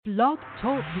Blog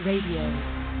Talk Radio.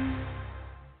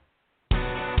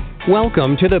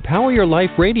 Welcome to the Power Your Life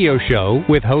radio show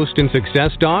with host and success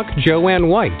doc Joanne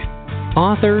White.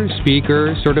 Author,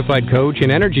 speaker, certified coach,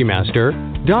 and energy master,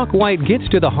 Doc White gets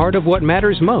to the heart of what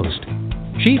matters most.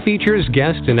 She features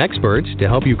guests and experts to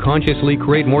help you consciously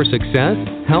create more success,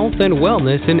 health, and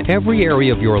wellness in every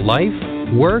area of your life,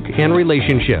 work, and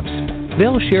relationships.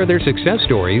 They'll share their success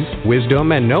stories,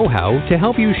 wisdom, and know-how to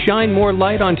help you shine more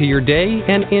light onto your day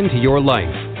and into your life.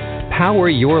 Power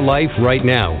your life right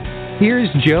now. Here's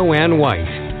Joanne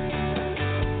White.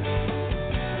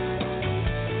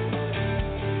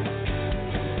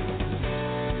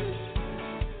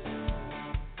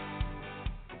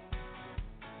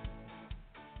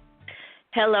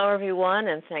 Hello, everyone,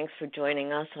 and thanks for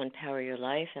joining us on Power Your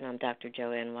Life. And I'm Dr.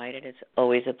 Joanne White. It is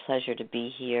always a pleasure to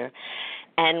be here.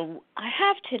 And I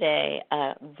have today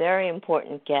a very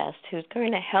important guest who's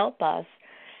going to help us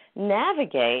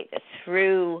navigate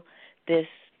through this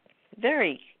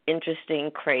very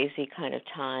interesting, crazy kind of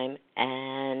time,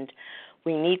 and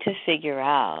we need to figure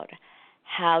out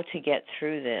how to get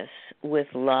through this with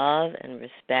love and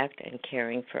respect and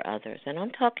caring for others. And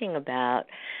I'm talking about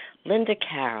Linda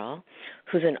Carroll,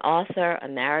 who's an author, a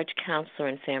marriage counselor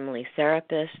and family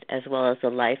therapist, as well as a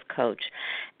life coach.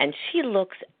 And she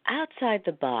looks outside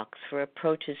the box for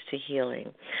approaches to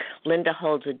healing. Linda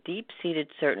holds a deep-seated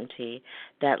certainty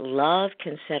that love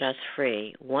can set us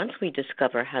free once we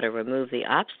discover how to remove the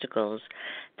obstacles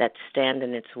that stand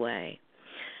in its way.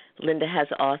 Linda has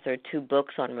authored 2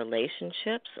 books on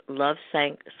relationships, Love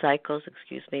Cycles,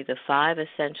 The 5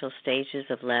 Essential Stages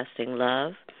of Lasting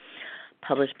Love,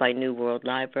 published by New World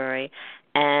Library,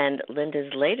 and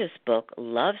Linda's latest book,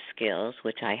 Love Skills,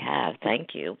 which I have,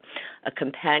 thank you, a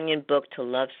companion book to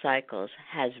Love Cycles,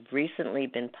 has recently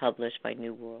been published by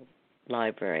New World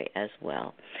Library as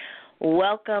well.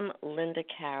 Welcome, Linda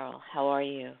Carroll. How are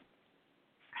you?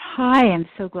 Hi, I'm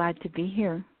so glad to be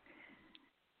here.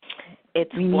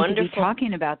 It's we need wonderful to be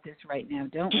talking about this right now,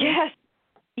 don't we?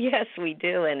 Yes, we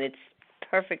do, and it's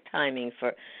perfect timing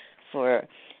for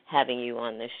having you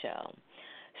on the show.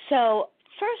 So,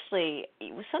 firstly,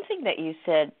 it was something that you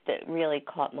said that really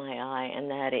caught my eye, and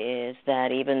that is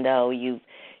that even though you've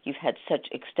had such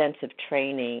extensive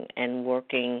training and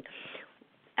working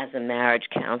as a marriage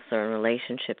counselor and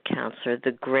relationship counselor,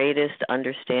 the greatest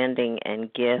understanding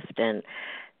and gift and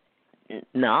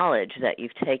knowledge that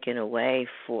you've taken away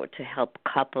to help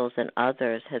couples and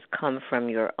others has come from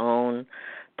your own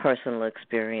personal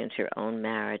experience, your own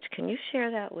marriage. Can you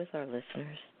share that with our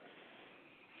listeners?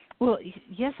 Well,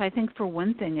 yes, I think for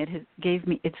one thing,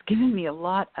 it's given me a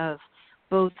lot of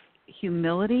both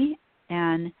humility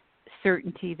and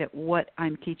certainty that what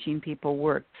I'm teaching people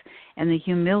works. And the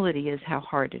humility is how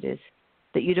hard it is,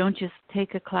 that you don't just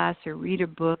take a class or read a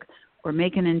book or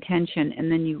make an intention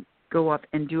and then you go up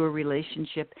and do a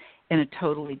relationship in a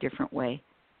totally different way.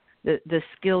 The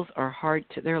skills are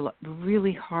they're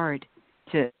really hard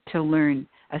to learn,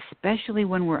 especially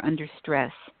when we're under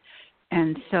stress.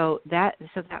 And so that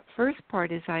first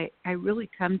part is I really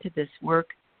come to this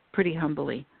work pretty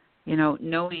humbly,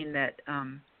 knowing that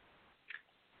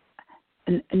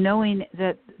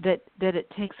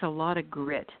it takes a lot of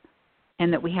grit,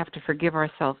 and that we have to forgive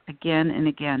ourselves again and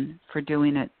again for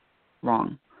doing it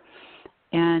wrong.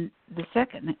 And the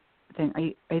second thing, are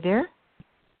you there?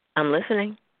 I'm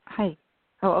listening. Hi.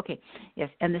 Oh, okay. Yes.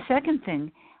 And the second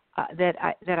thing that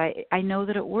I know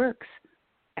that it works.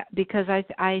 Because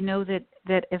I know that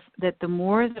the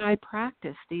more that I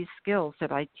practice these skills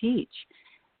that I teach,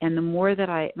 and the more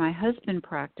that my husband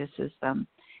practices them,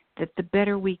 that the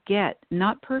better we get.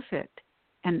 Not perfect,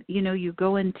 and you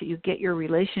get your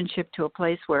relationship to a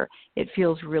place where it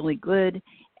feels really good,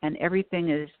 and everything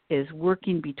is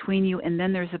working between you. And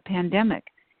then there's a pandemic,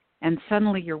 and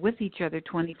suddenly you're with each other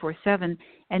 24/7,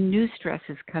 and new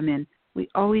stresses come in. We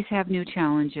always have new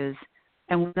challenges.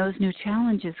 And when those new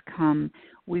challenges come,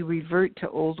 we revert to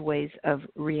old ways of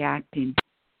reacting.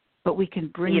 But we can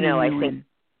bring them in.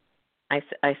 I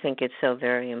think it's so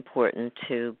very important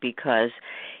too, because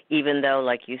even though,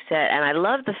 like you said, and I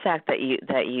love the fact that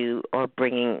you are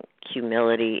bringing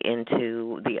humility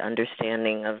into the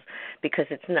understanding of, because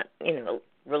it's not,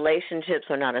 relationships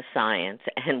are not a science,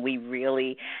 and we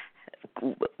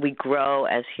grow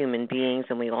as human beings,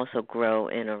 and we also grow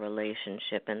in a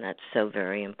relationship, and that's so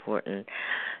very important.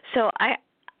 So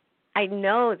I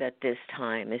know that this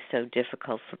time is so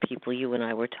difficult for people. You and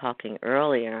I were talking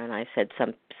earlier, and I said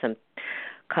some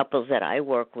couples that I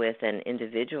work with and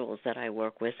individuals that I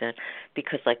work with, and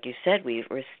because, like you said,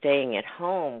 we're staying at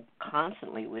home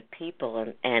constantly with people,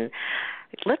 and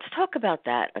let's talk about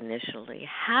that initially.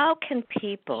 How can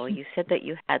people, you said that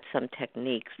you had some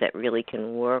techniques that really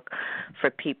can work for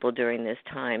people during this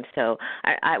time. So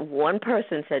one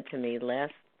person said to me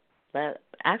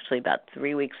actually about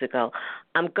 3 weeks ago,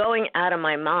 I'm going out of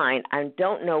my mind. I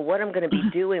don't know what I'm going to be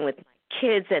doing with my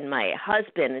kids and my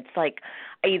husband. It's like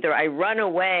either I run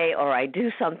away or I do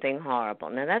something horrible.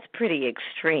 Now that's pretty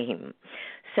extreme.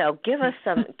 So give us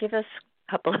a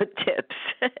couple of tips.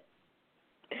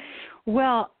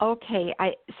 Well, okay.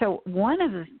 So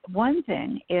one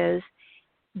thing is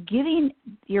giving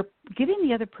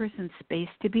the other person space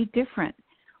to be different.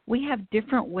 We have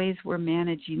different ways we're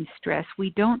managing stress.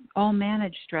 We don't all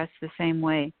manage stress the same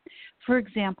way. For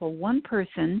example, one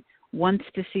person wants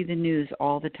to see the news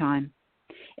all the time,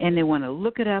 and they want to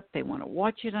look it up, they want to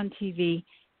watch it on TV,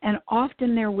 and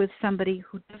often they're with somebody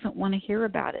who doesn't want to hear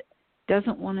about it,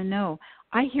 doesn't want to know.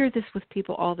 I hear this with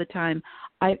people all the time.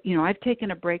 I've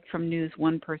taken a break from news,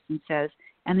 one person says,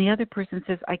 and the other person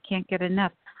says, I can't get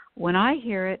enough. When I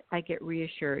hear it, I get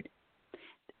reassured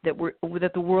that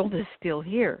the world is still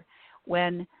here.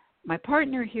 When my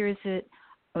partner hears it,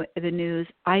 the news,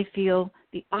 I feel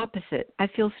the opposite. I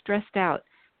feel stressed out.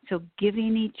 So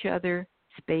giving each other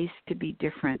space to be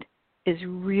different is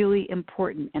really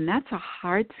important, and that's a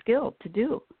hard skill to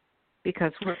do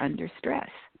because we're under stress.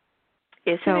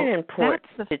 Isn't it important?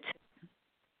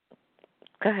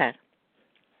 Go ahead.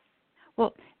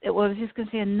 Well, I was just going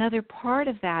to say another part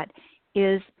of that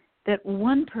is that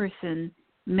one person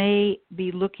may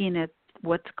be looking at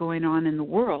what's going on in the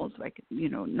world, like,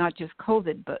 not just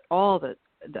COVID, but all the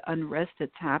unrest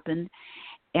that's happened,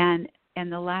 and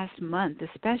the last month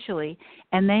especially,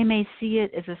 and they may see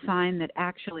it as a sign that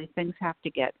actually things have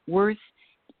to get worse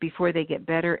before they get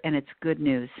better, and it's good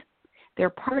news.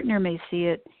 Their partner may see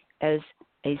it as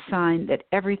a sign that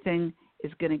everything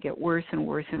is going to get worse and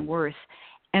worse and worse,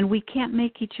 and we can't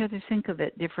make each other think of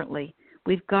it differently.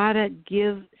 We've got to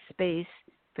give space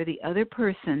for the other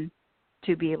person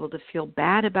to be able to feel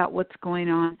bad about what's going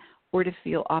on or to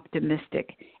feel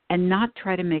optimistic, and not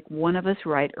try to make one of us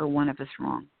right or one of us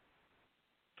wrong.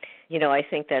 I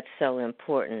think that's so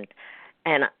important.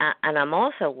 And I'm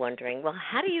also wondering, well,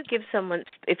 how do you give someone,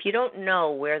 if you don't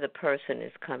know where the person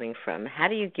is coming from, how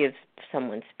do you give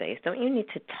someone space? Don't you need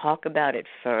to talk about it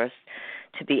first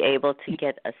to be able to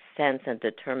get a sense and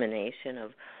determination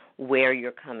of where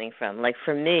you're coming from? Like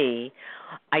for me,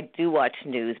 I do watch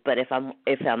news, but if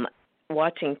I'm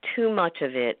watching too much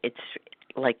of it, it's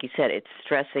like you said, it's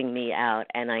stressing me out,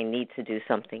 and I need to do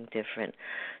something different.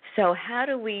 So how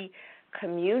do we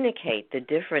communicate the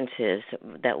differences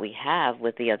that we have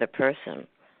with the other person,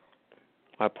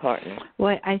 our partner?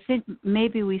 Well, I think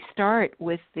maybe we start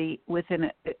when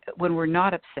we're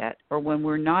not upset, or when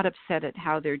we're not upset at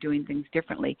how they're doing things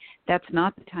differently. That's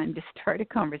not the time to start a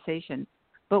conversation.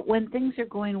 But when things are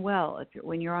going well,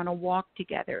 when you're on a walk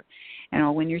together,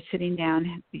 when you're sitting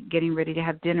down getting ready to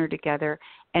have dinner together,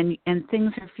 and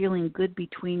things are feeling good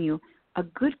between you, a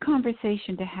good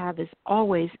conversation to have is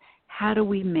always, how do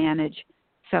we manage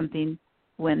something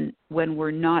when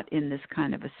we're not in this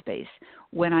kind of a space?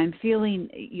 When I'm feeling,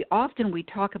 often we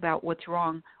talk about what's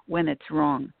wrong when it's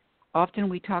wrong. Often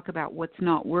we talk about what's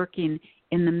not working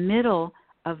in the middle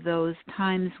of those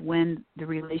times when the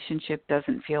relationship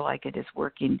doesn't feel like it is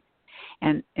working.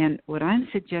 And what I'm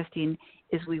suggesting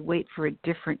is we wait for a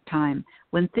different time.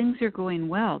 When things are going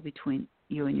well between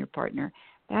you and your partner,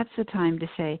 that's the time to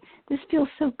say, this feels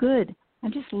so good.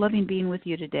 I'm just loving being with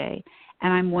you today.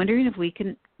 And I'm wondering if we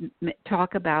can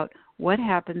talk about what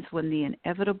happens when the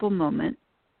inevitable moment,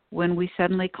 when we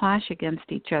suddenly clash against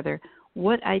each other.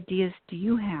 What ideas do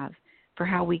you have for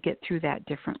how we get through that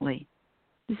differently?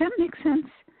 Does that make sense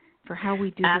for how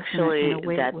we do this in a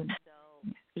way that would?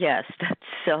 Yes, that's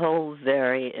so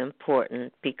very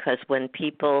important, because when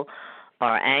people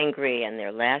are angry and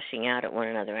they're lashing out at one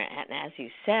another, and as you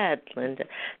said, Linda,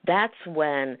 that's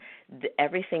when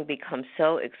everything becomes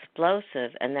so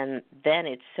explosive, and then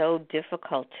it's so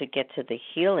difficult to get to the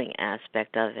healing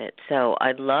aspect of it. So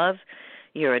I love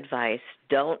your advice.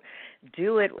 Don't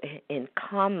do it in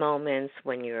calm moments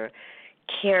when you're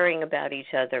caring about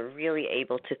each other, really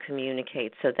able to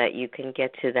communicate so that you can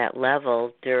get to that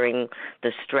level during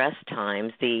the stress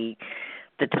times, the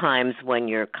times when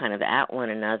you're kind of at one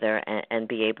another, and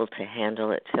be able to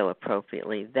handle it so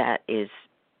appropriately. That is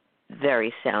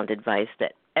very sound advice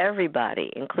that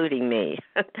everybody, including me,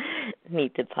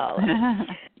 need to follow.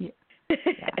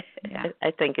 Yeah.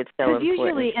 I think it's so important.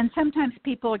 Usually, and sometimes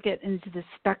people get into this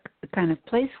stuck kind of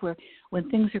place where when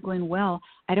things are going well,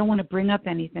 I don't want to bring up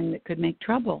anything that could make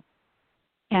trouble.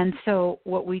 And so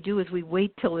what we do is we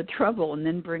wait till the trouble and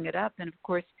then bring it up. And, of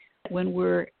course, when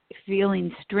we're feeling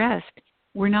stressed,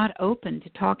 we're not open to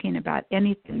talking about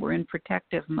anything. We're in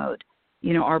protective mode.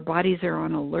 You know, our bodies are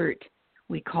on alert.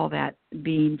 We call that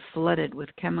being flooded with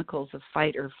chemicals of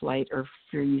fight or flight or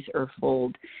freeze or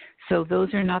fold. So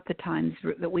those are not the times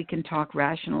that we can talk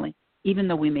rationally, even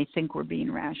though we may think we're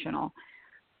being rational.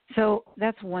 So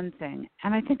that's one thing.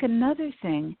 And I think another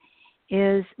thing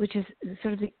is, which is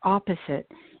sort of the opposite,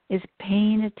 is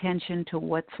paying attention to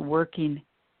what's working.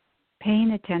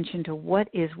 Paying attention to what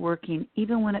is working,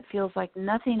 even when it feels like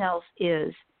nothing else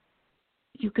is.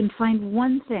 You can find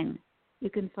one thing. You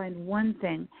can find one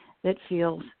thing that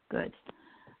feels good.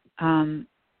 And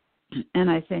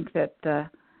I think that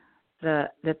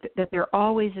that there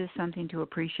always is something to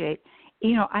appreciate.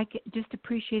 You know, just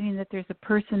appreciating that there's a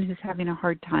person who's having a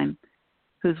hard time,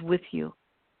 who's with you.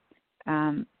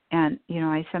 And you know,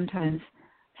 I sometimes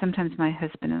my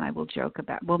husband and I will joke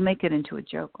about. We'll make it into a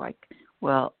joke, like,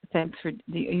 well, thanks for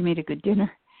you made a good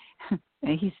dinner.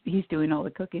 He's doing all the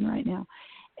cooking right now,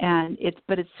 and it's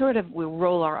sort of, we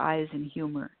roll our eyes in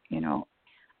humor, you know.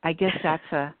 I guess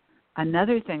that's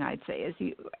another thing I'd say is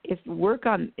if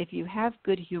you have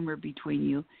good humor between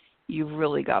you, you've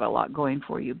really got a lot going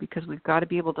for you, because we've got to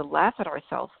be able to laugh at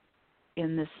ourselves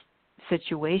in this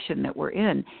situation that we're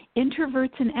in.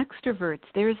 Introverts and extroverts,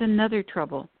 there's another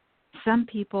trouble. Some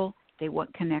people, they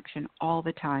want connection all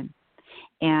the time.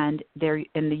 And the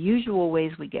usual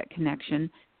ways we get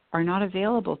connection are not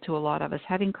available to a lot of us.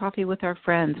 Having coffee with our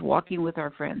friends, walking with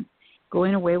our friends,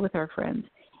 going away with our friends.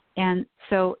 And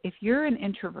so if you're an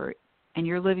introvert and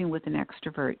you're living with an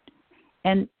extrovert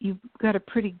and you've got a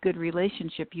pretty good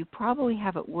relationship, you probably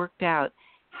have it worked out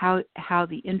how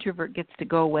the introvert gets to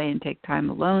go away and take time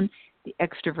alone. The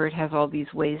extrovert has all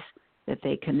these ways that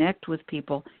they connect with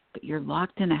people, but you're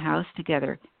locked in a house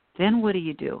together. Then what do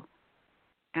you do?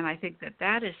 And I think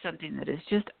that is something that is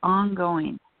just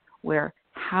ongoing, where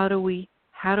how do we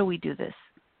do this?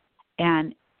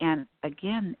 And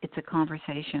again, it's a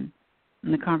conversation.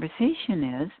 And the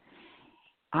conversation is,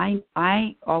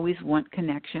 I always want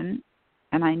connection,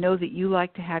 and I know that you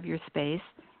like to have your space.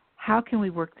 How can we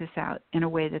work this out in a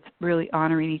way that's really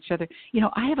honoring each other? You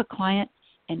know, I have a client,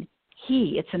 and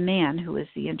it's a man who is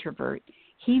the introvert.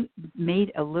 He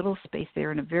made a little space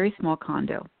there in a very small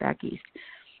condo back east.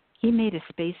 He made a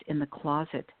space in the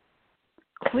closet,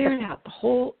 cleared out the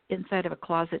whole inside of a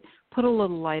closet, put a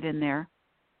little light in there,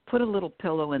 put a little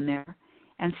pillow in there,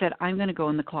 and said, I'm going to go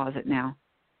in the closet now.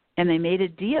 And they made a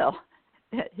deal.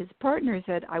 His partner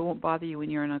said, I won't bother you when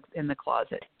you're in the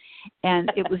closet.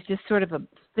 And it was just sort of a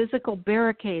physical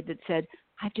barricade that said,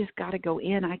 I've just got to go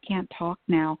in. I can't talk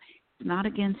now. It's not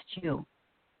against you.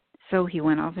 So he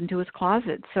went off into his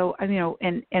closet. So, you know,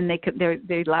 and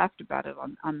they laughed about it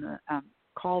on the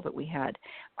call that we had.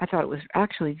 I thought it was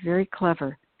actually very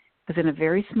clever, because in a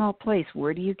very small place,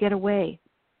 where do you get away?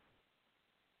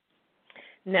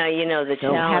 Now, you know, the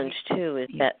challenge too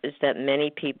is that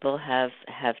many people have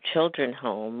children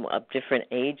home of different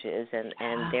ages, and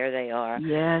there they are.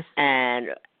 Yes. And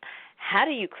how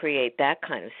do you create that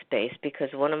kind of space? Because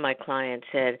one of my clients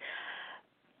said,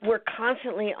 we're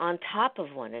constantly on top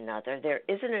of one another. There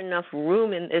isn't enough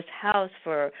room in this house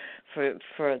for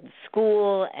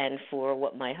school and for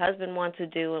what my husband wants to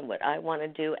do and what I want to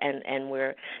do, and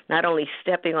we're not only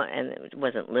stepping on, and it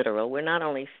wasn't literal, we're not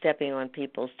only stepping on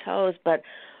people's toes, but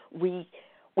we're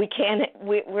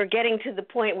getting to the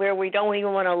point where we don't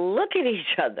even want to look at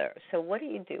each other. So what do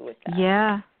you do with that?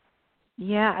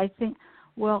 Yeah, I think,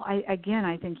 well, I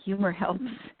think humor helps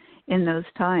in those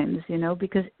times, you know,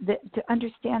 because to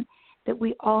understand that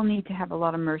we all need to have a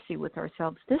lot of mercy with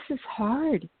ourselves. This is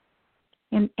hard.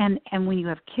 And when you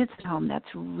have kids at home, that's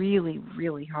really,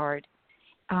 really hard.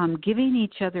 Giving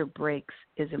each other breaks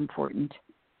is important.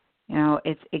 You know,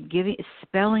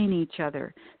 spelling each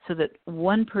other so that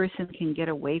one person can get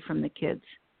away from the kids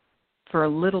for a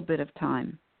little bit of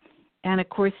time. And, of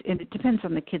course, it depends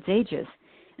on the kids' ages.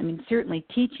 I mean, certainly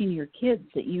teaching your kids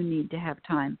that you need to have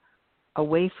time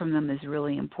away from them is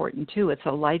really important too. It's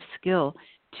a life skill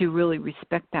to really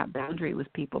respect that boundary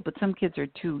with people. But some kids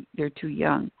they're too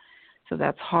young, so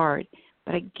that's hard.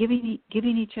 But giving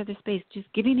each other space,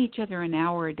 just giving each other an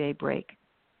hour a day break,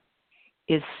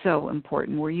 is so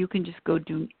important. Where you can just go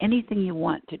do anything you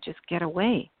want to just get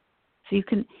away. So you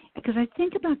can, because I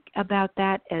think about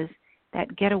that as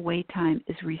that getaway time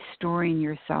is restoring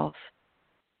yourself.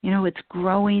 You know, it's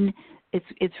growing.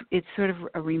 It's sort of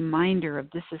a reminder of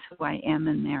this is who I am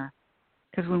in there.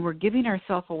 Because when we're giving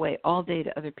ourselves away all day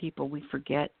to other people, we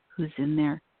forget who's in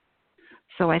there.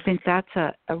 So I think that's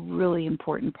a really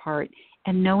important part.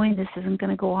 And knowing this isn't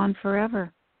going to go on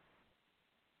forever.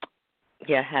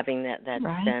 Yeah, having that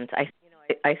right? sense.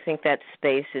 I think that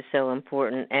space is so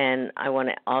important, and I want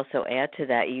to also add to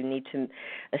that, you need to,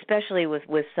 especially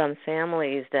with some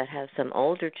families that have some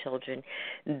older children,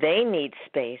 they need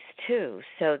space too.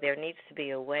 So there needs to be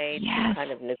a way to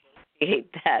kind of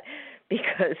negotiate that,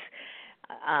 because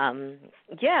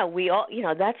we all,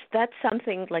 that's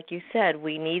something, like you said,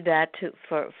 we need that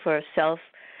for self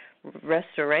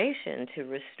restoration, to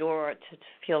restore, to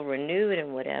feel renewed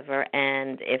and whatever.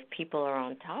 And if people are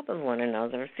on top of one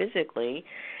another physically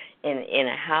in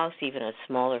a house, even a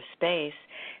smaller space,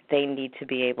 they need to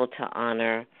be able to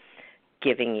honor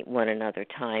giving one another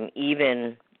time,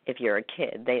 even if you're a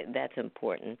kid. That's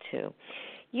important too.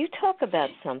 You talk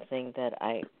about something that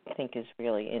I think is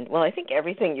really I think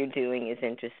everything you're doing is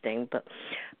interesting,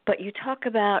 but you talk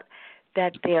about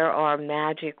that there are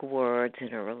magic words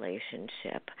in a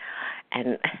relationship,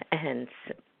 and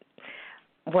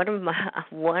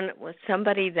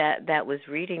somebody that was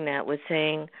reading that was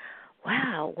saying,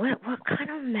 "Wow, what kind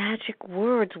of magic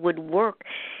words would work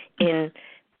in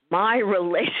my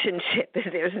relationship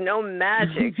if there's no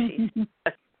magic?"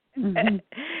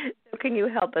 So can you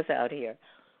help us out here?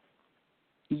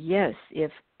 Yes,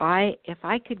 if I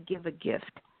could give a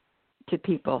gift to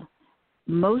people,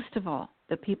 most of all,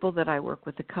 the people that I work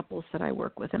with, the couples that I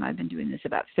work with, and I've been doing this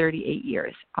about 38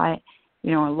 years. A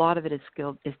lot of it is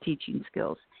teaching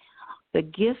skills. The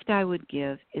gift I would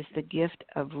give is the gift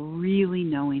of really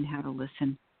knowing how to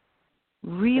listen,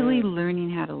 really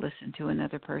learning how to listen to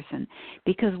another person.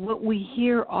 Because what we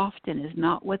hear often is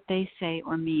not what they say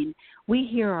or mean. We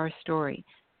hear our story.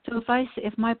 So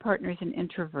if my partner is an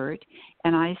introvert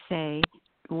and I say,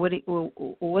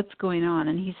 what's going on?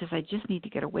 And he says, I just need to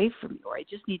get away from you, or I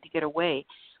just need to get away.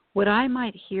 What I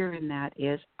might hear in that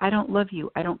is, I don't love you.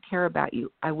 I don't care about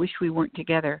you. I wish we weren't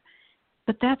together.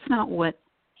 But that's not what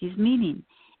he's meaning.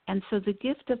 And so the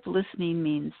gift of listening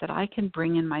means that I can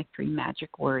bring in my 3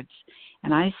 magic words.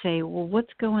 And I say, well,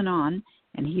 what's going on?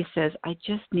 And he says, I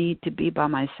just need to be by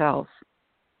myself.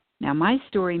 Now, my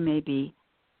story may be,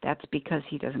 that's because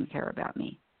he doesn't care about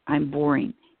me. I'm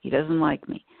boring. He doesn't like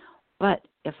me. But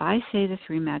if I say the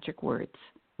 3 magic words,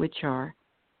 which are,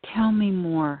 tell me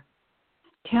more.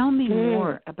 Tell me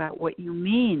more about what you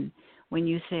mean when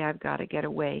you say I've got to get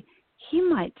away. He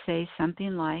might say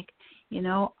something like,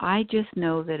 I just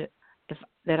know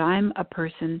that I'm a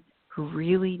person who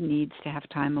really needs to have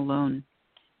time alone.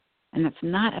 And it's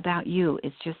not about you.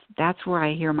 It's just that's where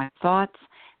I hear my thoughts.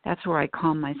 That's where I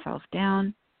calm myself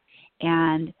down.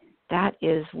 And that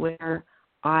is where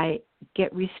I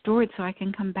get restored so I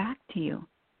can come back to you.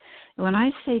 When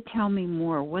I say tell me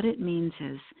more, what it means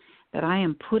is that I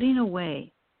am putting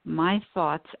away my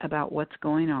thoughts about what's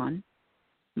going on,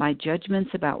 my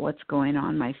judgments about what's going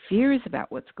on, my fears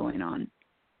about what's going on.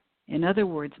 In other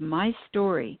words, my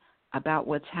story about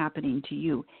what's happening to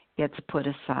you gets put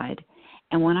aside.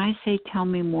 And when I say tell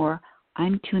me more,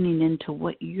 I'm tuning into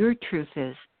what your truth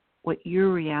is, what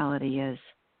your reality is.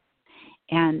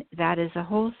 And that is a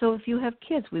whole, so if you have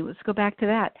kids, let's go back to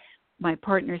that. My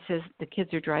partner says the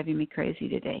kids are driving me crazy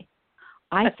today.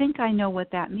 I think I know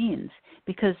what that means,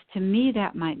 because to me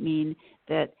that might mean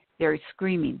that they're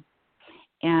screaming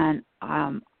and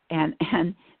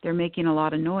they're making a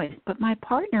lot of noise. But my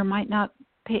partner might not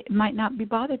be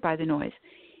bothered by the noise.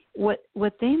 What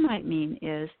they might mean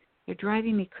is they're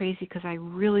driving me crazy because I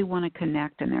really want to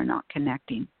connect and they're not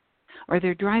connecting. Or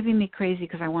they're driving me crazy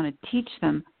because I want to teach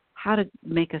them how to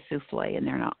make a souffle and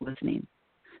they're not listening.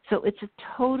 So it's a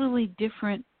totally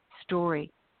different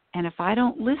story. And if I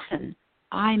don't listen,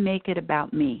 I make it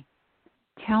about me.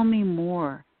 Tell me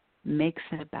more makes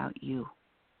it about you.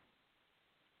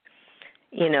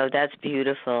 That's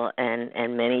beautiful,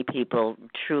 and many people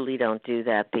truly don't do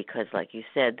that because, like you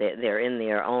said, they're in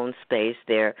their own space.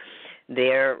 Their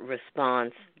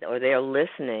response or their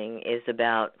listening is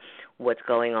about what's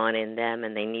going on in them,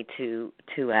 and they need to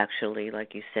actually,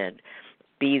 like you said,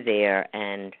 be there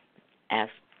and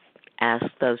ask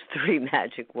those 3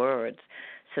 magic words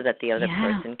so that the other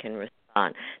person can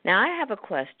respond. Now, I have a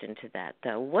question to that,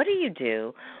 though. What do you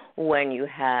do when you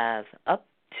have up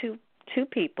to 2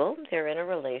 people, they're in a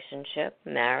relationship,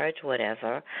 marriage,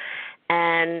 whatever,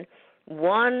 and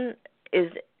one is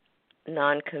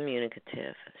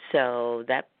non-communicative? So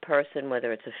that person,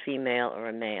 whether it's a female or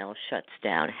a male, shuts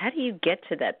down. How do you get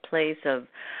to that place of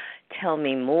tell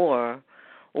me more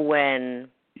when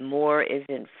more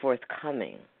isn't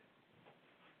forthcoming?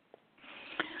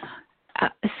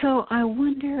 So I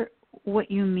wonder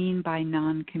what you mean by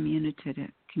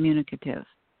non-communicative.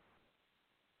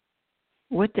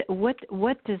 What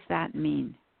does that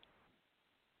mean?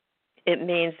 It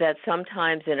means that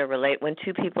sometimes when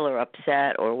two people are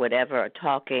upset or whatever are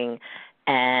talking,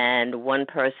 and one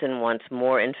person wants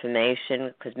more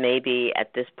information because maybe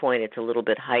at this point it's a little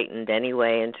bit heightened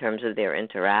anyway in terms of their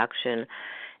interaction,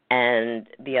 and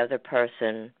the other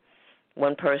person,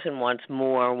 one person wants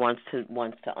more, wants to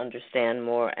understand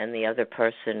more, and the other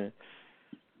person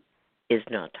is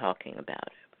not talking about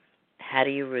it. How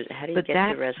do you get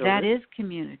to resolution? That is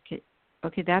communicative.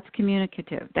 Okay, that's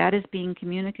communicative. That is being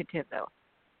communicative, though.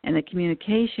 And the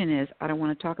communication is, I don't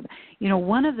want to talk about.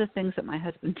 One of the things that my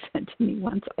husband said to me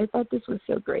once, I thought this was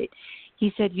so great.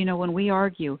 He said, when we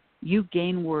argue, you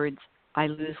gain words, I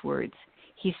lose words.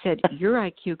 He said, your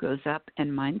IQ goes up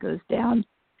and mine goes down.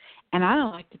 And I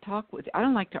don't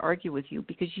like to argue with you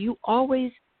because you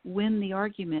always win the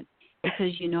argument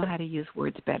because you know how to use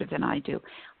words better than I do.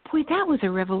 Boy, that was a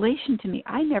revelation to me.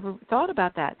 I never thought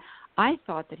about that. I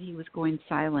thought that he was going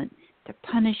silent to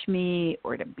punish me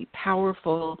or to be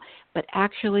powerful, but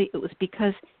actually it was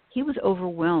because he was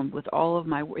overwhelmed with all of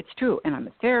my words. It's true, and I'm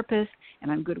a therapist,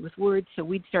 and I'm good with words, so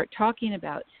we'd start talking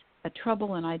about a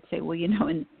trouble, and I'd say, well, in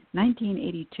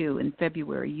 1982, in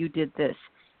February, you did this.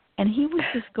 And he would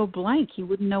just go blank. He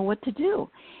wouldn't know what to do.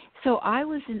 So I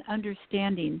was in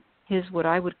understanding his what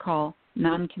I would call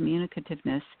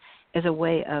non-communicativeness as a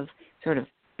way of sort of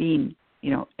being,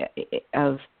 it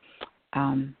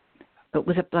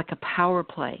was like a power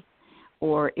play,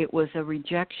 or it was a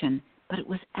rejection, but it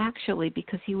was actually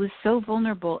because he was so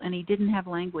vulnerable and he didn't have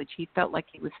language. He felt like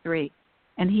he was 3.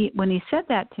 And when he said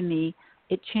that to me,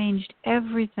 it changed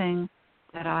everything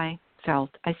that I felt.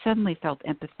 I suddenly felt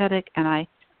empathetic, and I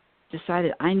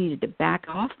decided I needed to back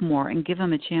off more and give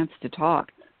him a chance to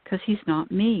talk because he's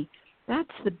not me. That's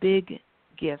the big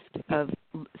gift of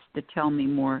the Tell Me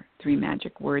More 3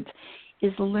 magic words,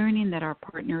 is learning that our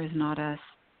partner is not us.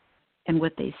 And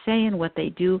what they say and what they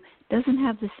do doesn't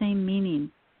have the same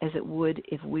meaning as it would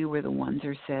if we were the ones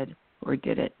who said or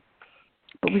did it.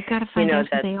 But we've got to find out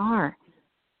who they are.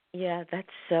 Yeah, that's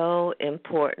so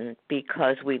important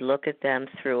because we look at them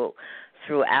through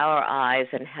our eyes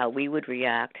and how we would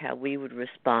react, how we would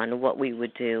respond, what we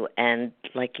would do. And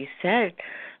like you said,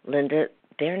 Linda,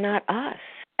 they're not us.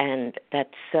 And that's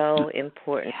so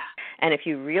important. Yeah. And if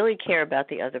you really care about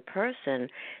the other person,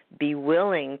 be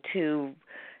willing to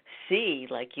see,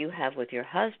 like you have with your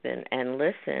husband, and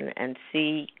listen and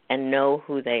see and know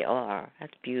who they are.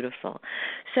 That's beautiful.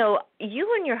 So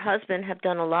you and your husband have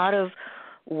done a lot of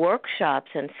workshops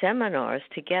and seminars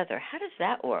together. How does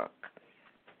that work?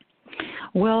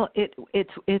 Well,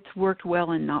 it's worked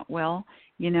well and not well.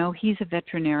 He's a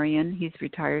veterinarian. He's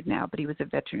retired now, but he was a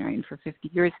veterinarian for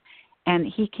 50 years. And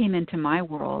he came into my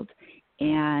world,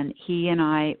 and he and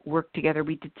I worked together.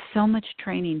 We did so much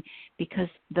training because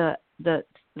the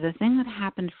thing that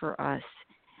happened for us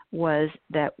was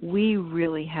that we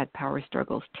really had power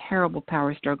struggles, terrible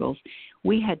power struggles.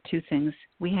 We had 2 things.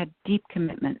 We had deep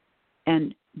commitment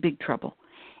and big trouble.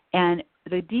 And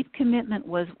the deep commitment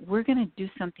was, we're going to do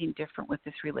something different with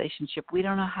this relationship. We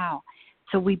don't know how.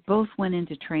 So we both went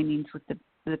into trainings with the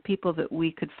people that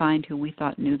we could find who we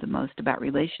thought knew the most about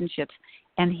relationships.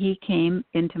 And he came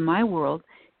into my world,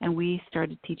 and we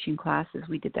started teaching classes.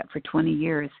 We did that for 20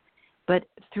 years. But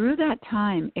through that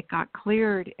time, it got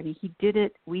cleared. I mean, he did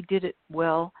it. We did it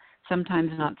well,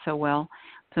 sometimes not so well,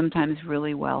 sometimes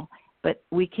really well. But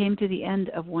we came to the end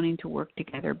of wanting to work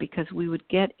together because we would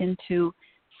get into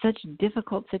such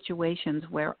difficult situations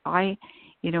where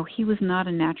he was not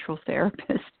a natural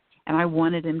therapist, and I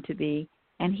wanted him to be.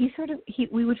 And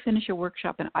we would finish a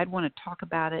workshop, and I'd want to talk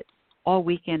about it all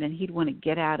weekend, and he'd want to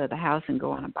get out of the house and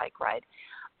go on a bike ride.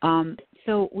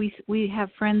 So we have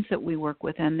friends that we work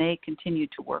with, and they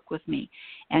continued to work with me.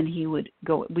 And we'd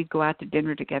go out to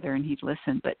dinner together, and he'd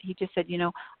listen. But he just said,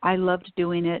 I loved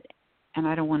doing it, and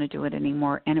I don't want to do it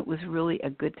anymore. And it was really a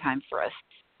good time for us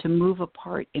to move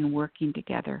apart in working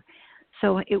together.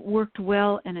 So it worked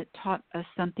well, and it taught us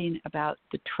something about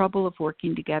the trouble of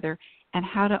working together and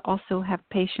how to also have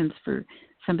patience for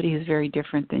somebody who's very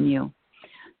different than you.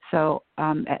 So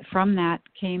from that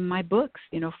came my books.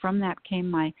 From that came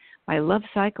my Love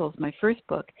Cycles, my first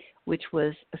book, which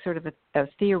was a sort of a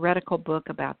theoretical book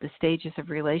about the stages of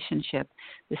relationship.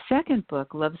 The second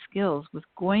book, Love Skills, was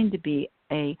going to be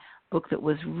a book that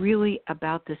was really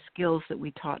about the skills that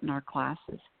we taught in our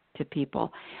classes to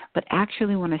people. But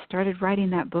actually, when I started writing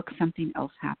that book, something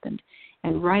else happened.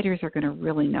 And writers are going to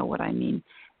really know what I mean.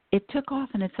 It took off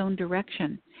in its own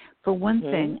direction. For one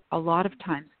thing, a lot of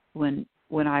times when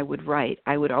when I would write,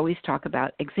 I would always talk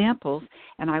about examples,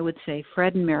 and I would say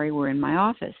Fred and Mary were in my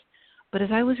office. But as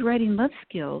I was writing love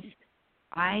skills,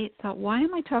 I thought, why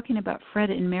am I talking about Fred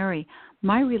and Mary?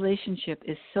 My relationship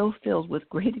is so filled with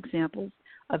great examples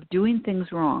of doing things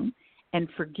wrong and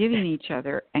forgiving each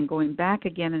other and going back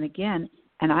again and again,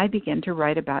 and I began to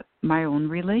write about my own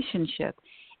relationship.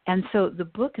 And so the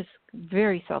book is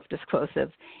very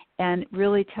self-disclosive and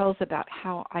really tells about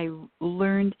how I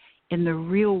learned in the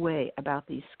real way about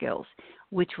these skills,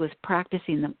 which was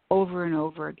practicing them over and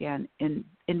over again in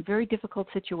very difficult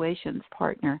situations,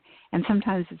 partner. And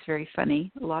sometimes it's very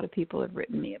funny. A lot of people have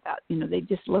written me about, they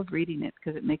just love reading it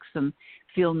because it makes them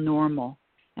feel normal.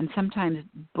 And sometimes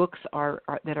books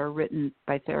that are written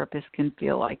by therapists can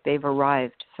feel like they've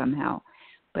arrived somehow.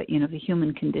 But, the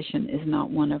human condition is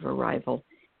not one of arrival.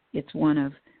 It's one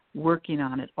of working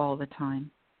on it all the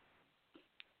time.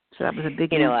 So that was a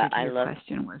big answer to your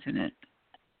question, wasn't it?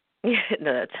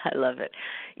 No, I love it.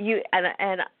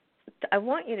 And I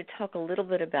want you to talk a little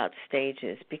bit about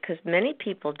stages, because many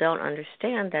people don't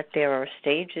understand that there are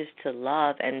stages to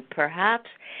love, and perhaps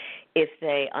if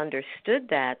they understood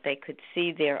that, they could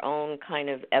see their own kind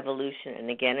of evolution. And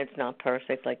again, it's not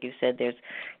perfect. Like you said, there's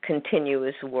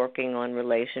continuous working on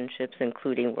relationships,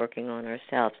 including working on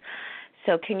ourselves.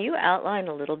 So can you outline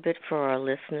a little bit for our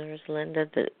listeners, Linda,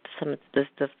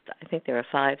 I think there are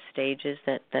 5 stages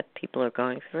that people are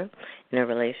going through in a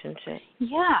relationship?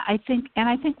 Yeah, I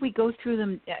think we go through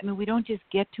them. I mean, we don't just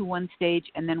get to one stage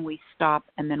and then we stop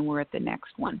and then we're at the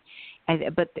next one.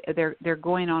 But they're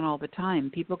going on all the time.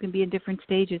 People can be in different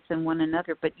stages than one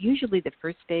another, but usually the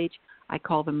first stage, I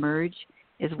call the merge,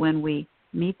 is when we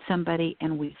meet somebody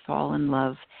and we fall in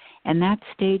love. And that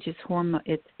stage is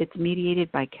it's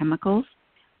mediated by chemicals,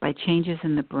 by changes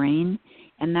in the brain,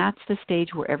 and that's the stage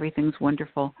where everything's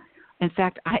wonderful. In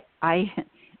fact, I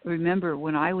remember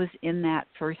when I was in that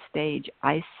first stage,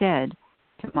 I said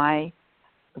to my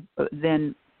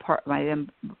then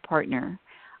partner,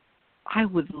 I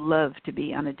would love to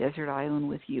be on a desert island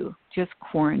with you, just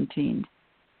quarantined.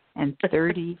 And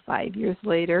 35 years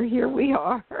later, here we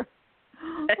are.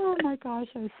 Oh my gosh,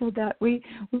 I said that. We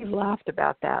laughed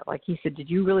about that. Like he said, did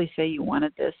you really say you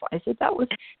wanted this? I said that was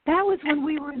when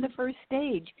we were in the first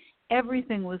stage.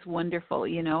 Everything was wonderful,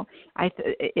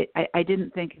 I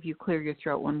didn't think if you clear your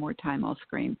throat one more time, I'll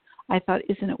scream. I thought,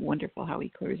 isn't it wonderful how he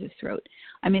clears his throat?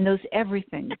 I mean,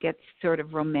 everything gets sort of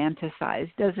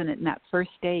romanticized, doesn't it, in that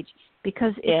first stage?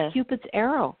 Because it's Cupid's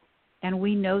arrow. And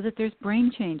we know that there's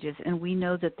brain changes, and we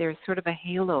know that there's sort of a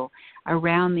halo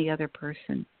around the other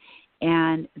person.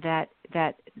 And that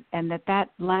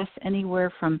lasts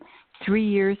anywhere from 3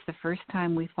 years the first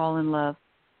time we fall in love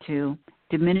to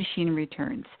diminishing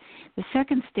returns. The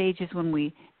second stage is when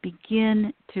we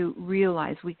begin to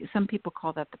realize, some people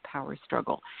call that the power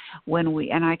struggle,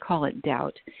 and I call it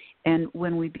doubt. And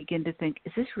when we begin to think,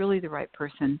 is this really the right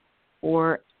person?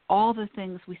 Or all the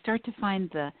things, we start to find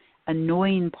the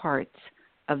annoying parts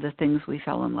of the things we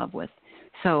fell in love with.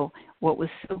 So what was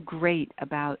so great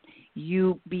about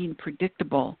you being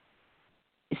predictable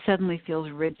suddenly feels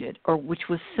rigid, or which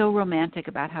was so romantic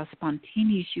about how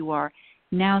spontaneous you are,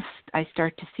 now I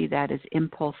start to see that as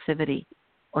impulsivity.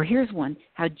 Or here's one,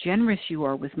 how generous you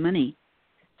are with money.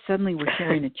 Suddenly we're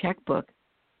sharing a checkbook,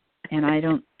 and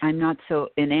I'm not so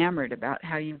enamored about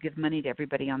how you give money to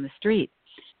everybody on the street.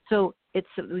 So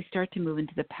we start to move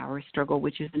into the power struggle,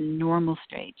 which is a normal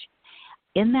stage.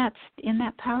 In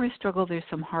that power struggle, there's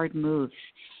some hard moves,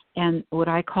 and what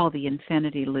I call the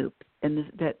infinity loop. And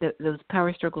those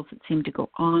power struggles that seem to go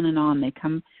on and on, they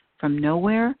come from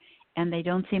nowhere, and they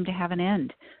don't seem to have an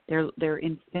end. They're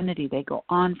infinity. They go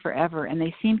on forever, and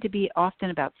they seem to be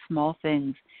often about small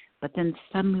things, but then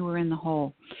suddenly we're in the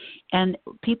hole. And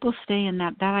people stay in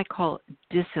that I call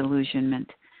disillusionment.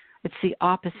 It's the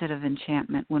opposite of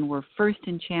enchantment. When we're first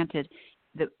enchanted,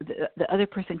 the other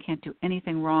person can't do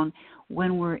anything wrong.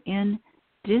 When we're in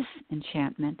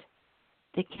disenchantment,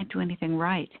 they can't do anything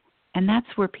right. And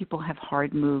that's where people have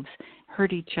hard moves,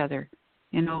 hurt each other,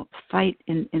 fight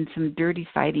in some dirty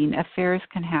fighting. Affairs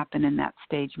can happen in that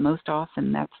stage. Most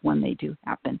often that's when they do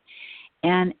happen.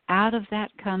 And out of that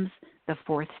comes the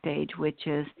fourth stage, which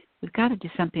is we've got to do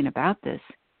something about this.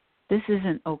 This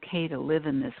isn't okay to live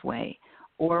in this way.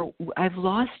 Or I've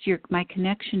lost my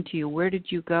connection to you. Where did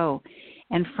you go?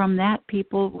 And from that,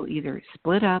 people will either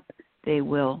split up, they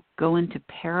will go into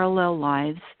parallel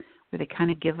lives where they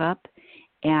kind of give up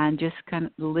and just kind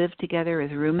of live together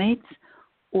as roommates,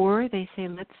 or they say,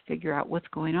 let's figure out what's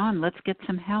going on. Let's get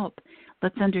some help.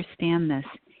 Let's understand this.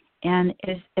 And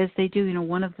as they do,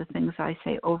 one of the things I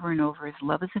say over and over is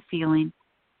love is a feeling,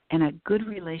 and a good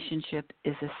relationship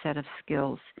is a set of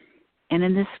skills. And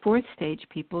in this fourth stage,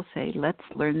 people say, let's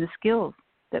learn the skills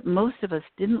that most of us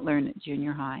didn't learn at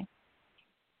junior high.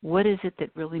 What is it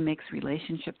that really makes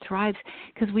relationship thrive?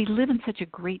 Because we live in such a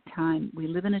great time. We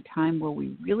live in a time where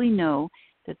we really know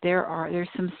that there's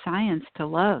some science to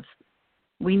love.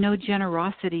 We know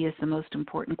generosity is the most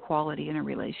important quality in a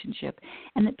relationship,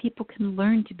 and that people can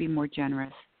learn to be more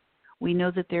generous. We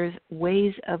know that there's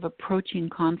ways of approaching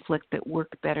conflict that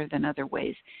work better than other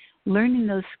ways. Learning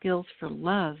those skills for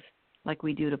love, like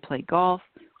we do to play golf,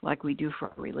 like we do for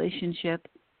our relationship,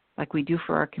 like we do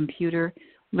for our computer,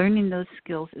 learning those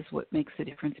skills is what makes the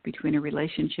difference between a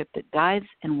relationship that dives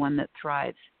and one that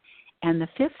thrives. And the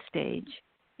fifth stage,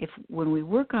 when we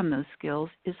work on those skills,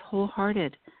 is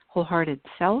wholehearted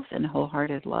self and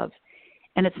wholehearted love.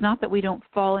 And it's not that we don't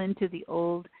fall into the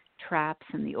old traps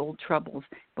and the old troubles,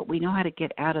 but we know how to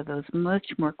get out of those much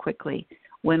more quickly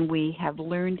when we have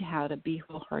learned how to be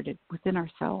wholehearted within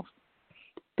ourselves.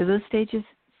 Do those stages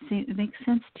make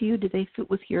sense to you? Do they fit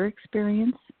with your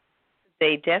experience?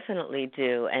 They definitely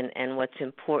do, and what's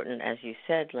important, as you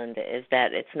said, Linda, is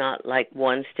that it's not like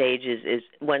one stage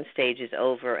is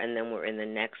over and then we're in the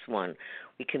next one.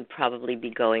 We can probably be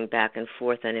going back and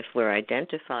forth, and if we're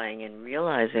identifying and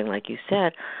realizing, like you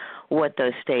said, what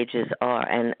those stages are,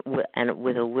 and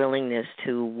with a willingness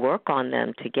to work on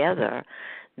them together,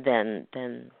 then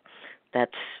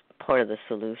that's part of the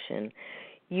solution.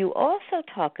 You also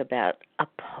talk about a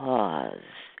pause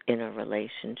in a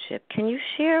relationship. Can you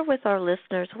share with our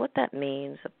listeners what that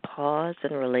means, a pause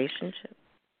in a relationship?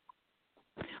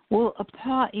 Well, a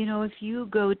pause, if you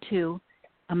go to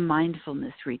a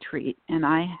mindfulness retreat, and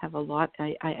I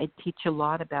teach a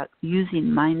lot about using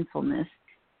mindfulness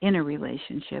in a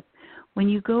relationship. When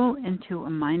you go into a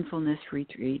mindfulness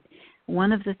retreat,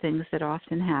 one of the things that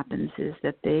often happens is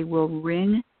that they will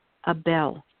ring a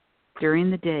bell during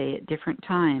the day at different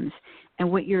times.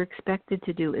 And what you're expected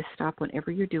to do is stop whatever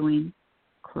you're doing,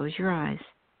 close your eyes,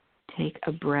 take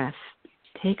a breath,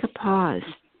 take a pause.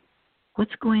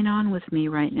 What's going on with me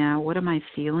right now? What am I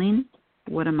feeling?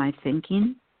 What am I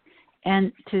thinking?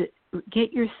 And to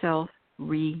get yourself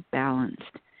rebalanced.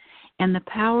 And the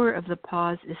power of the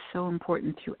pause is so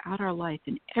important throughout our life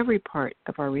in every part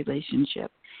of our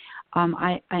relationship.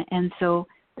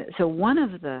 So one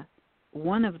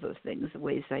of those things, the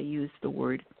ways I use the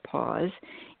word pause,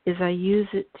 is I use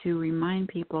it to remind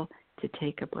people to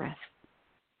take a breath.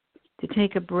 To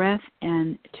take a breath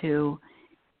and to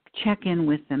check in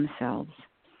with themselves.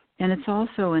 And it's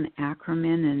also an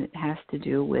acronym, and it has to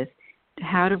do with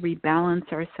how to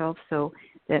rebalance ourselves so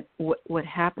that what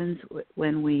happens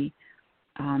when we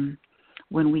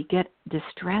get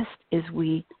distressed is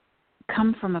we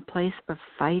come from a place of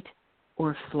fight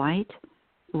or flight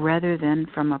rather than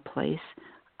from a place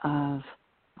of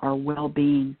our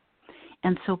well-being.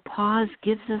 And so pause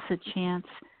gives us a chance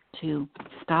to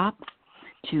stop,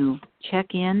 to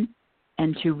check in,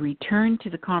 and to return to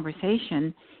the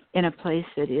conversation in a place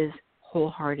that is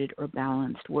wholehearted or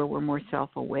balanced, where we're more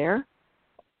self-aware,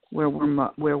 where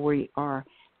we are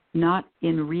not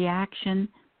in reaction,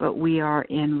 but we are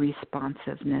in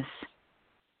responsiveness.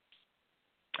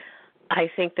 I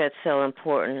think that's so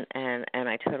important, and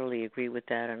I totally agree with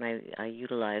that, and I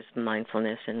utilize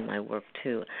mindfulness in my work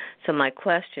too. So my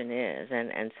question is,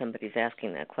 and somebody's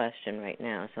asking that question right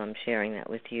now, so I'm sharing that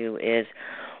with you, is,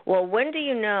 well, when do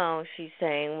you know, she's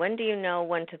saying, when do you know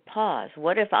when to pause?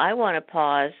 What if I want to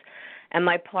pause and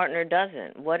my partner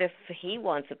doesn't? What if he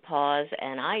wants a pause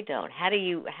and I don't? How do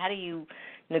you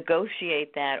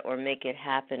negotiate that or make it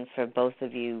happen for both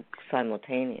of you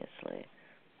simultaneously?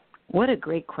 What a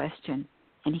great question.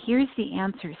 And here's the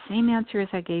answer, same answer as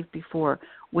I gave before.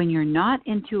 When you're not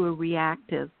into a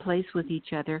reactive place with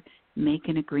each other, make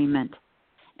an agreement.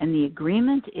 And the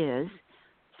agreement is,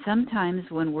 sometimes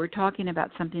when we're talking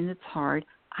about something that's hard,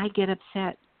 I get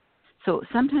upset. So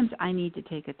sometimes I need to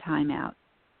take a time out.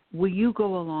 Will you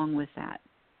go along with that?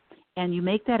 And you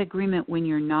make that agreement when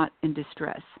you're not in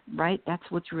distress, right? That's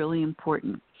what's really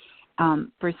important.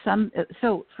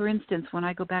 For instance, when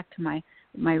I go back to my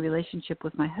relationship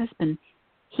with my husband,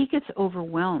 he gets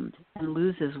overwhelmed and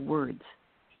loses words.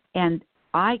 And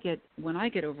when I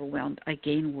get overwhelmed, I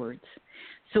gain words.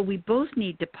 So we both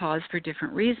need to pause for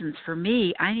different reasons. For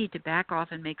me, I need to back off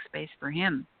and make space for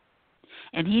him.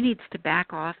 And he needs to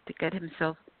back off to get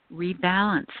himself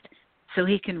rebalanced so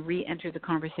he can re-enter the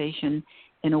conversation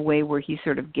in a way where he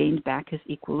sort of gained back his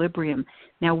equilibrium.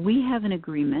 Now, we have an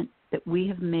agreement that we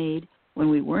have made when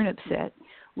we weren't upset,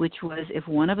 which was if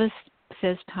one of us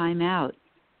says time out,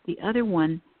 the other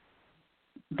one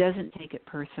doesn't take it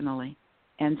personally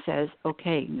and says,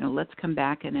 okay, let's come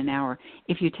back in an hour.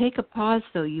 If you take a pause,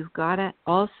 though, you've got to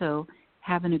also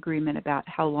have an agreement about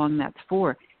how long that's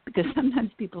for, because sometimes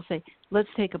people say, let's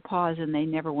take a pause, and they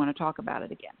never want to talk about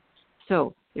it again.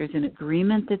 So there's an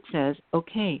agreement that says,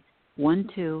 okay, 1,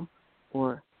 2,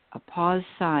 or a pause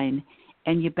sign,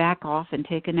 and you back off and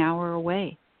take an hour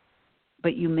away.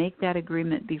 But you make that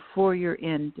agreement before you're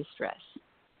in distress.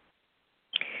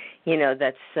 You know,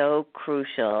 that's so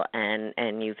crucial,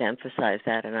 and you've emphasized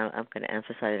that, and I'm going to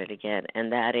emphasize it again,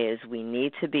 and that is we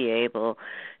need to be able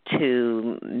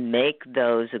to make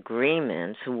those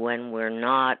agreements when we're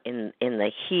not in the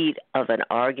heat of an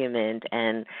argument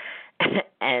and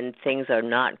things are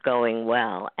not going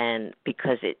well, and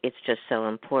because it's just so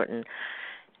important.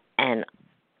 And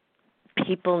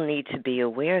people need to be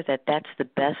aware that that's the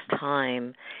best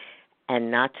time, and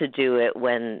not to do it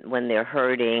when they're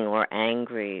hurting or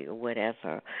angry or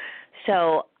whatever.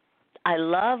 So I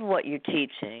love what you're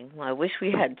teaching. I wish we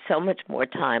had so much more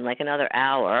time, like another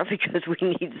hour, because we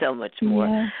need so much more.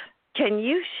 Yeah. Can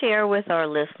you share with our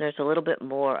listeners a little bit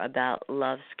more about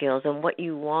love skills and what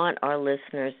you want our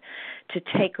listeners to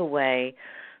take away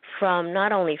from,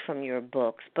 not only from your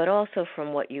books, but also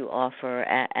from what you offer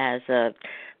as a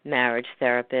marriage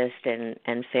therapist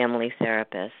and family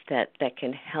therapist that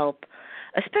can help,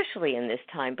 especially in this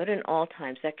time, but in all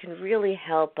times, that can really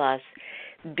help us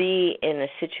be in a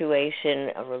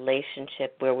situation, a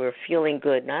relationship where we're feeling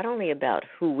good, not only about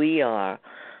who we are,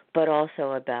 but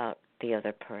also about the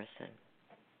other person?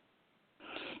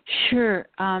 Sure.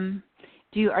 Are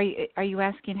you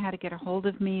asking how to get a hold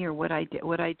of me, or what I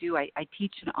do? I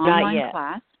teach an online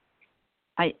class.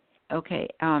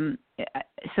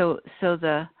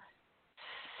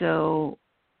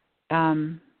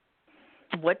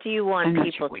 What do you want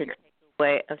people to take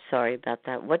away? I'm sorry about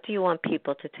that. What do you want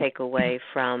people to take away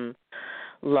from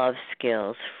love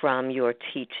skills, from your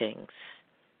teachings?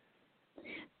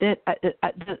 That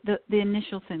the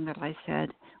initial thing that I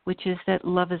said, which is that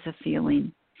love is a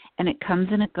feeling, and it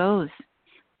comes and it goes.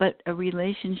 But a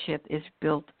relationship is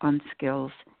built on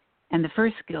skills. And the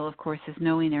first skill, of course, is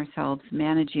knowing ourselves,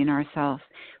 managing ourselves.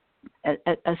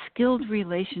 A skilled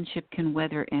relationship can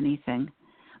weather anything.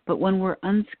 But when we're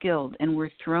unskilled and we're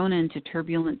thrown into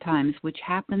turbulent times, which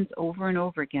happens over and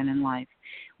over again in life,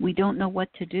 we don't know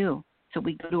what to do. So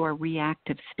we go to our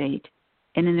reactive state.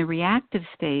 And in the reactive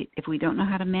state, if we don't know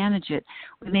how to manage it,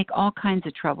 we make all kinds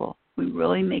of trouble. We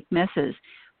really make messes.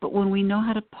 But when we know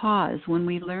how to pause, when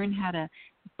we learn how to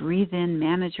breathe in,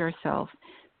 manage ourselves,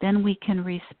 then we can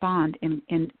respond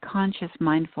in conscious,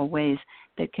 mindful ways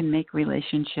that can make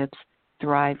relationships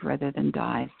thrive rather than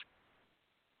die.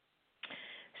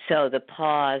 So the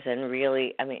pause, and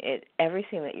really,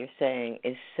 everything that you're saying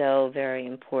is so very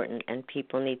important, and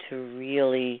people need to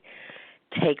really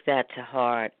take that to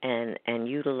heart and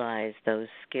utilize those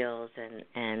skills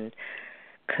and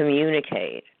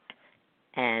communicate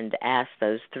and ask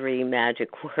those 3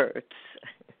 magic words,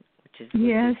 which is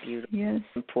beautiful, yes.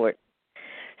 important.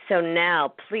 So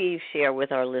now, please share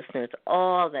with our listeners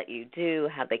all that you do,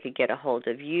 how they could get a hold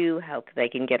of you, how they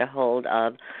can get a hold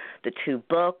of the 2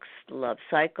 books, Love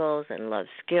Cycles and Love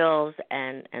Skills,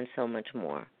 and so much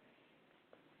more.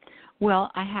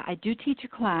 Well, I do teach a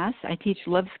class. I teach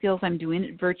Love Skills. I'm doing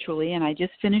it virtually, and I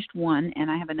just finished one, and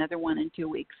I have another one in 2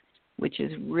 weeks, which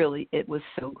is really, it was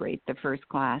so great, the first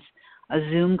class. A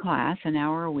Zoom class, an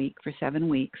hour a week for 7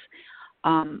 weeks.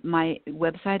 My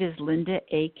website is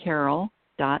lindacarroll.com.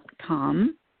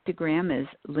 Instagram is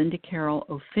Linda Carroll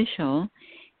Official.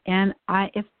 And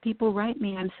if people write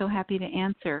me, I'm so happy to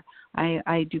answer.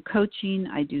 I do coaching.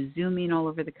 I do Zooming all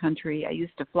over the country. I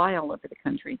used to fly all over the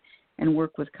country and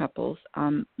work with couples,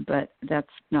 but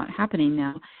that's not happening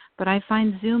now. But I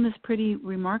find Zoom is pretty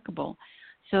remarkable.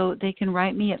 So they can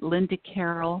write me at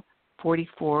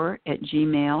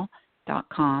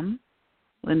lindacarroll44@gmail.com.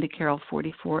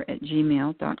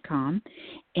 lindacarroll44@gmail.com,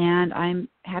 and I'm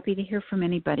happy to hear from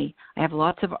anybody. I have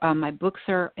lots of my books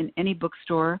are in any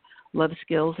bookstore, Love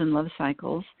Skills and Love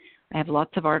Cycles. I have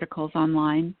lots of articles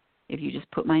online. If you just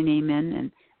put my name in,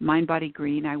 and Mind Body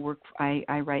Green, I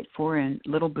write for, and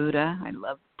Little Buddha. I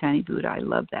love Tiny Buddha. I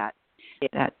love that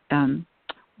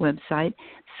website.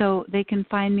 So they can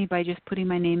find me by just putting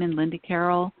my name in, Linda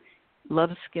Carroll,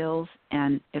 Love Skills,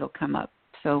 and it'll come up.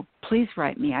 So please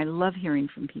write me. I love hearing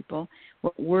from people,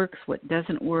 what works, what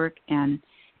doesn't work, and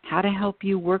how to help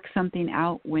you work something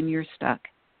out when you're stuck.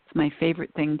 It's my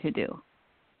favorite thing to do.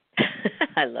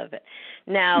 I love it.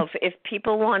 Now, if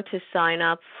people want to sign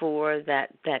up for that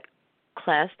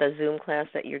class, the Zoom class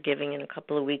that you're giving in a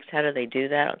couple of weeks, how do they do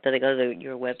that? Do they go to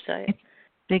your website?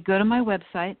 They go to my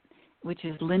website, which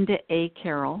is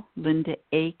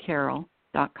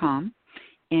lindacarroll.com.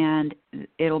 And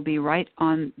it'll be right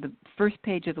on the first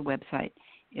page of the website.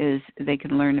 is they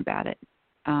can learn about it.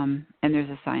 And there's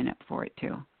a sign up for it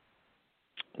too.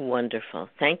 Wonderful.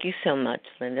 Thank you so much,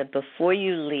 Linda. Before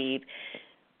you leave,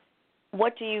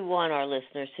 what do you want our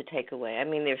listeners to take away? I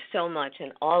mean, there's so much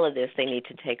in all of this they need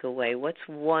to take away. What's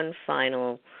one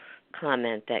final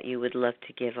comment that you would love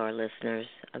to give our listeners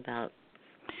about?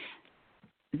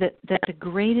 That the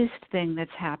greatest thing that's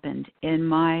happened in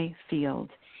my field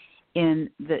in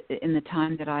the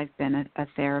time that I've been a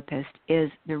therapist is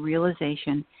the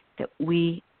realization that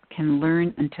we can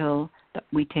learn until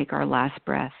we take our last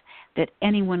breath, that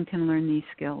anyone can learn these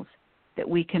skills, that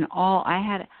we can all. I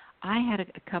had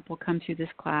a couple come through this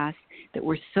class that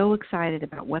were so excited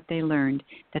about what they learned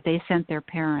that they sent their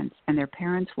parents, and their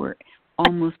parents were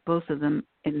almost both of them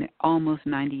almost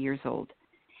 90 years old.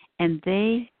 And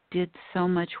they did so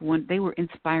much. They were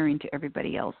inspiring to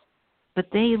everybody else. But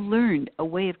they learned a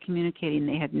way of communicating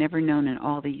they had never known in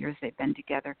all the years they've been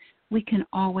together. We can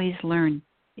always learn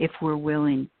if we're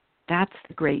willing. That's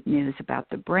the great news about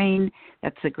the brain.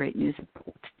 That's the great news about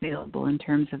what's available in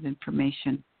terms of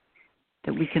information,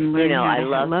 that we can learn how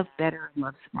to love better and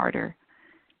love smarter.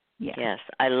 Yeah. Yes,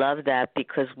 I love that,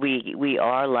 because we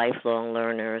are lifelong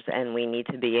learners, and we need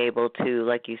to be able to,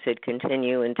 like you said,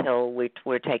 continue until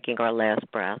we're taking our last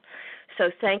breath.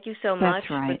 So thank you so much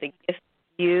for the gift of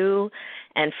you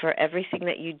and for everything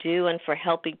that you do, and for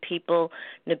helping people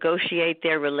negotiate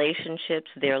their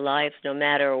relationships, their lives, no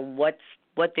matter what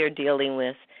they're dealing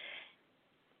with.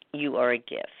 You are a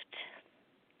gift.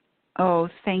 Oh,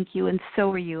 thank you, and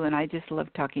so are you, and I just love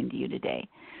talking to you today.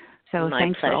 So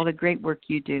thanks for all the great work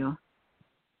you do.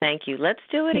 Thank you. Let's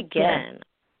do it again.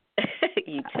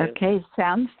 You too. Okay,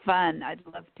 sounds fun. I'd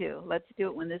love to. Let's do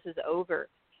it when this is over.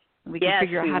 We can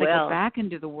figure out how to go back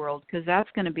into the world, because that's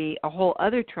going to be a whole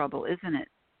other trouble, isn't it,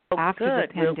 after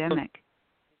the pandemic?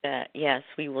 Yes,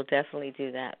 we will definitely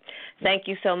do that. Thank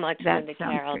you so much, Linda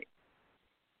Carroll. Great.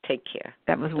 Take care.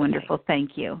 That was wonderful.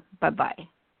 Thank you. Bye-bye.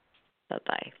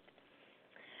 Bye-bye.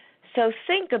 So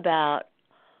think about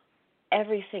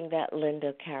everything that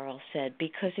Linda Carroll said,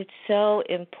 because it's so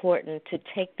important to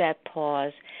take that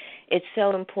pause. It's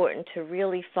so important to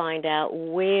really find out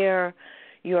where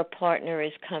your partner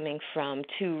is coming from,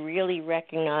 to really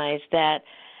recognize that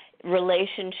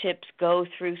relationships go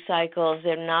through cycles.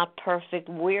 They're not perfect.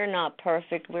 We're not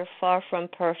perfect. We're far from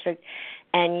perfect.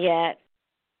 And yet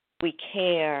we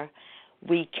care.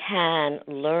 We can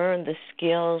learn the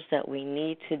skills that we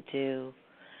need to do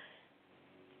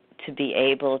to be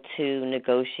able to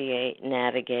negotiate,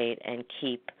 navigate, and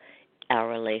keep our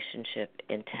relationship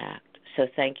intact. So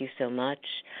thank you so much.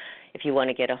 If you want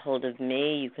to get a hold of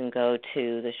me, you can go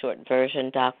to the short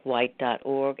version,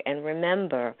 docwhite.org. And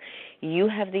remember, you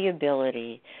have the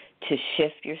ability to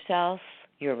shift yourself,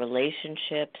 your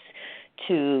relationships,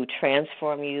 to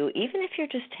transform you, even if you're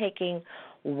just taking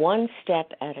one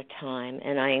step at a time,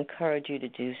 and I encourage you to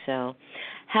do so.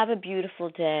 Have a beautiful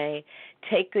day.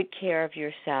 Take good care of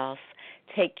yourself.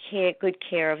 Take good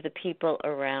care of the people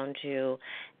around you,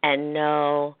 and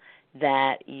know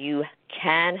that you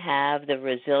can have the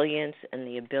resilience and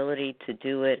the ability to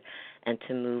do it and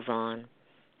to move on.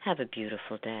 Have a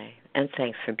beautiful day, and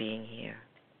thanks for being here.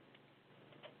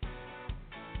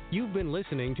 You've been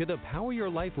listening to the Power Your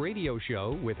Life radio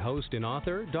show with host and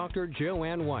author Dr.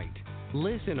 Joanne White.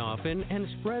 Listen often and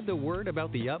spread the word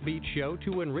about the upbeat show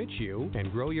to enrich you and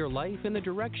grow your life in the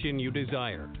direction you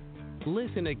desire.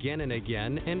 Listen again and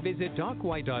again, and visit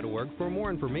docwhite.org for more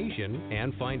information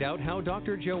and find out how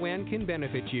Dr. Joanne can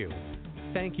benefit you.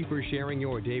 Thank you for sharing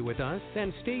your day with us,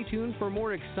 and stay tuned for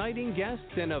more exciting guests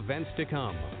and events to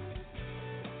come.